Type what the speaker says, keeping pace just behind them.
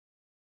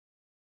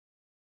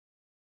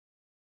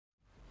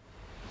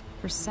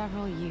For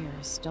several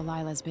years,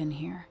 Delilah's been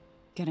here,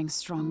 getting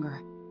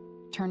stronger,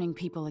 turning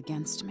people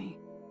against me.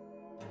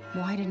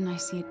 Why didn't I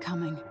see it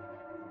coming?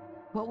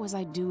 What was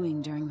I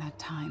doing during that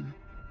time?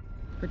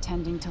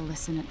 Pretending to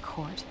listen at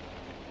court,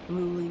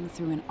 ruling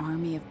through an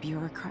army of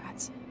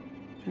bureaucrats,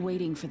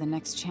 waiting for the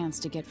next chance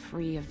to get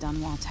free of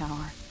Dunwall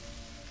Tower.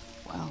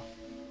 Well,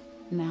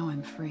 now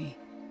I'm free.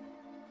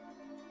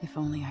 If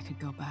only I could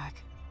go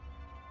back.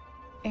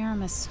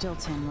 Aramis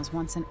Stilton was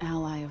once an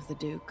ally of the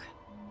Duke,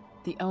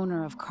 the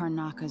owner of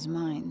Karnaka's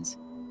mines.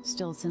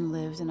 Stilton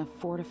lived in a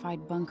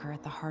fortified bunker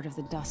at the heart of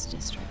the Dust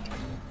District.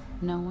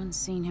 No one's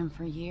seen him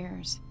for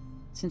years,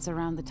 since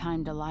around the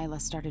time Delilah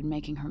started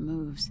making her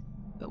moves.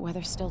 But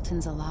whether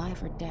Stilton's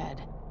alive or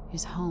dead,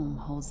 his home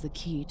holds the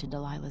key to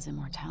Delilah's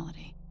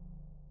immortality.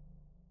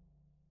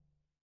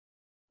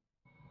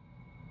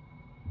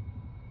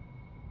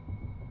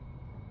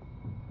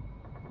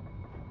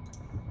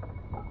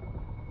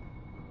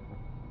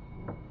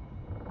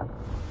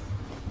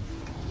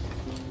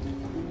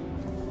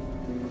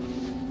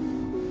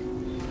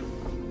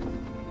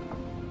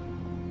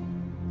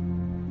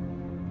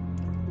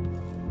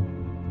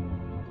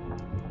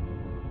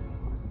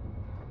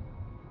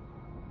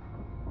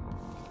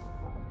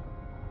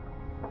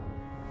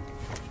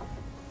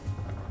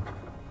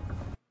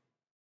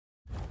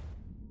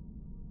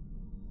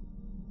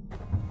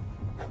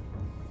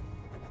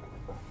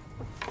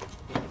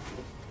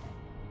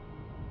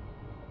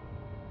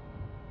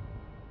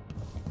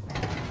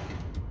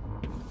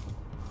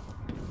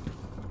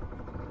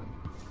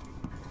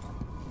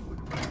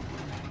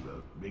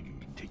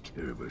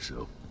 Care of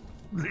herself.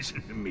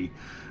 Listen to me,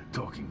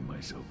 talking to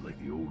myself like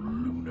the old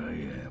loon I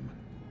am.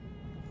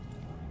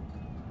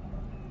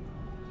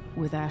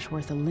 With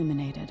Ashworth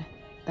eliminated,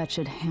 that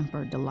should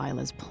hamper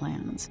Delilah's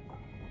plans.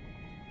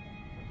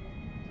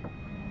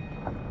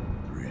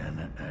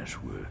 Brianna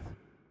Ashworth.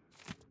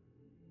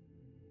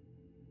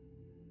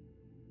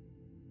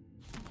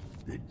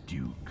 The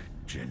Duke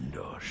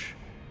Jendosh.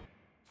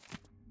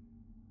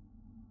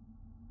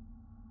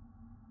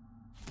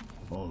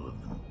 All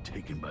of them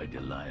taken by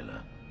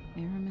Delilah.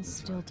 Aramis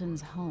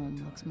Stilton's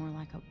home looks more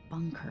like a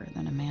bunker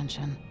than a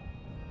mansion.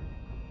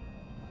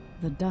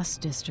 The Dust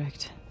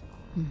District.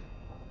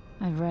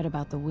 I've read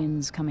about the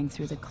winds coming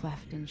through the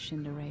cleft in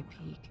Shindaray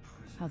Peak,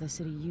 how the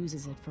city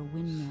uses it for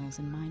windmills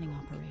and mining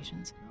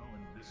operations.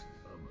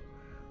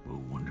 No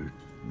wonder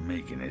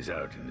Megan is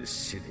out in the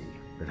city,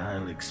 but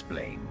I'll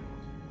explain.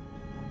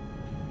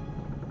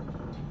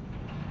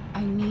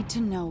 I need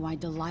to know why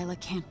Delilah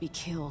can't be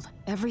killed.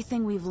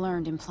 Everything we've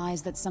learned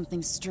implies that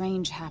something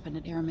strange happened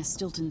at Aramis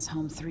Stilton's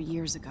home 3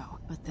 years ago,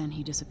 but then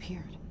he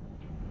disappeared.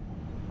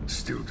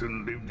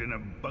 Stilton lived in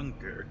a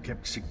bunker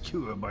kept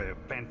secure by a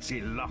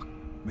fancy lock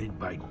made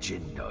by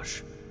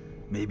Jendosh.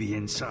 Maybe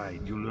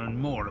inside you'll learn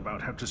more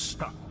about how to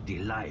stop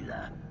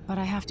Delilah. But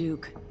I have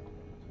Duke,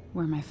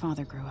 where my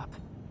father grew up.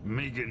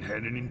 Megan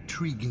had an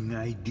intriguing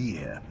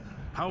idea.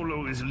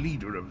 Howlo is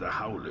leader of the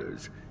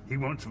Howlers. He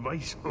wants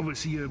Vice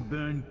Overseer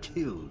Byrne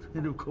killed,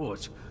 and of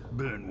course,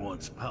 Byrne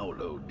wants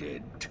Paolo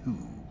dead too.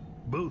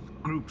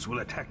 Both groups will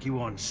attack you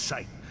on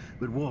sight,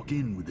 but walk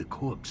in with the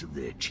corpse of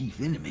their chief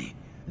enemy,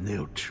 and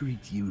they'll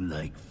treat you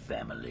like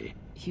family.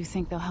 You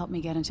think they'll help me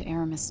get into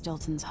Aramis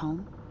Stilton's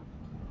home?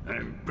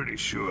 I'm pretty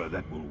sure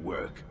that will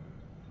work.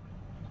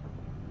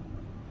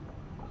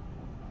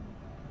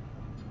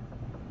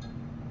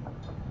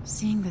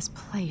 Seeing this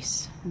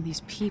place and these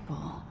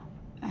people,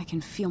 I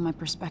can feel my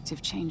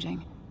perspective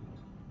changing.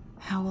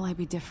 How will I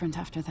be different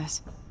after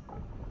this?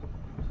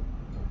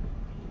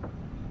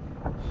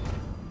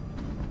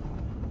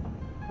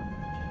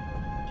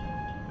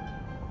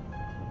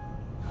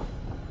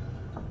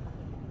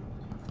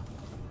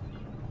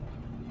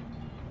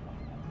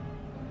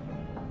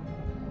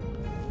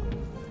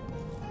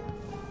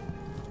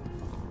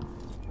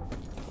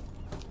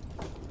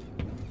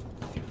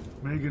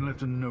 Megan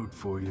left a note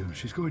for you.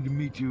 She's going to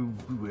meet you...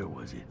 where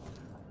was it?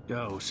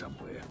 Oh,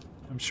 somewhere.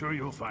 I'm sure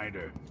you'll find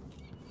her.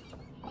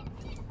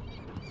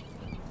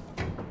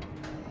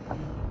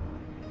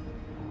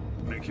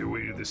 Make your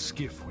way to the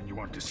skiff when you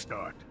want to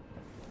start.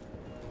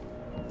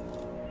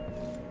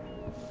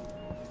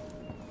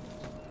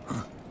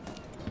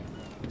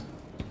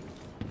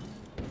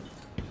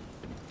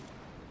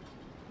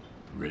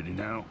 Ready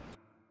now?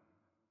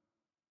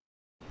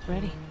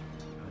 Ready.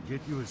 I'll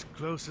get you as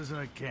close as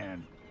I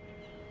can.